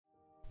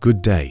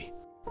Good day.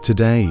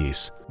 Today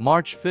is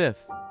March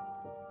 5th.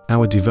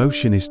 our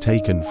devotion is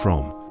taken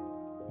from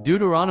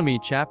Deuteronomy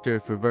chapter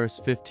 4 verse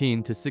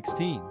 15 to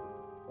 16.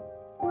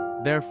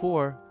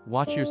 Therefore,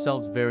 watch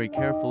yourselves very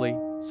carefully,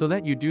 so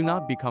that you do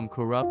not become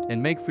corrupt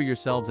and make for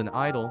yourselves an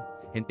idol,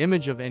 an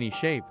image of any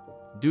shape.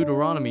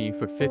 Deuteronomy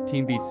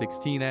 4:15b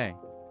 16a.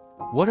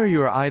 What are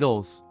your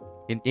idols?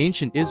 In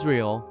ancient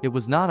Israel, it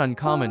was not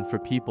uncommon for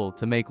people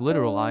to make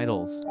literal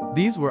idols.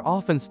 These were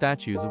often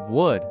statues of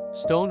wood,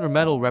 stone or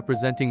metal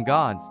representing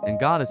gods and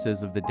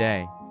goddesses of the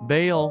day.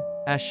 Baal,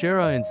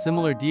 Asherah and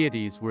similar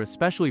deities were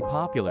especially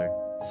popular,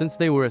 since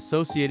they were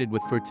associated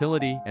with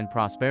fertility and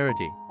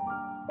prosperity.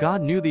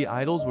 God knew the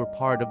idols were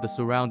part of the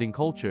surrounding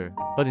culture,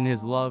 but in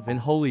his love and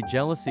holy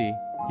jealousy,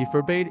 he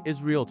forbade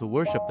Israel to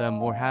worship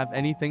them or have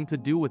anything to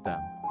do with them.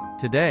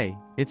 Today,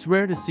 it's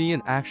rare to see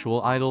an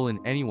actual idol in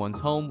anyone's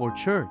home or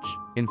church.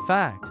 In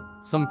fact,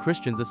 some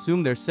Christians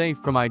assume they're safe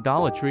from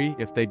idolatry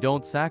if they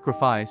don't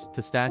sacrifice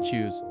to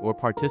statues or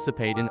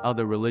participate in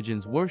other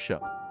religions'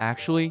 worship.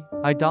 Actually,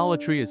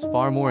 idolatry is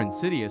far more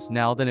insidious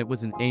now than it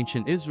was in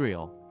ancient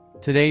Israel.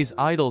 Today's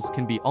idols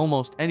can be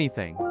almost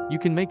anything. You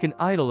can make an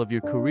idol of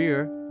your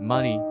career,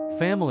 money,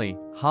 family,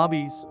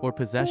 hobbies, or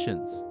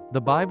possessions. The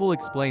Bible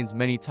explains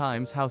many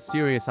times how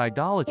serious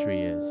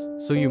idolatry is,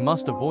 so you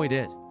must avoid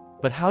it.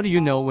 But how do you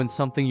know when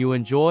something you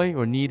enjoy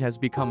or need has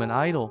become an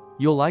idol?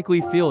 You'll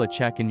likely feel a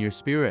check in your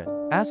spirit.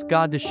 Ask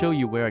God to show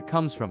you where it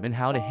comes from and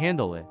how to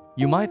handle it.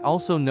 You might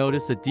also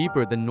notice a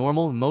deeper than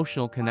normal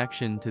emotional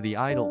connection to the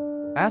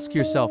idol. Ask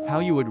yourself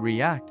how you would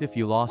react if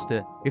you lost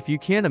it. If you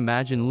can't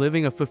imagine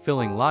living a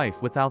fulfilling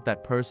life without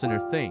that person or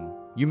thing,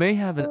 you may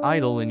have an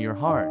idol in your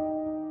heart.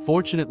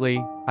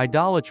 Fortunately,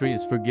 idolatry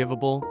is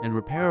forgivable and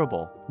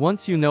repairable.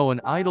 Once you know an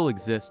idol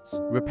exists,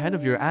 repent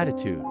of your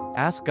attitude.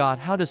 Ask God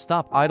how to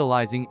stop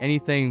idolizing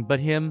anything but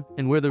Him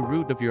and where the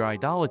root of your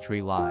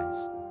idolatry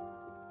lies.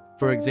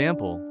 For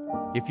example,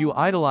 if you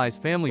idolize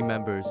family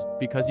members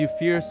because you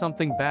fear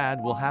something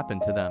bad will happen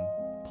to them,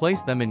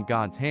 place them in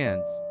God's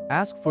hands.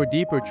 Ask for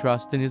deeper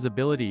trust in His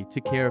ability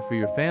to care for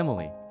your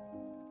family.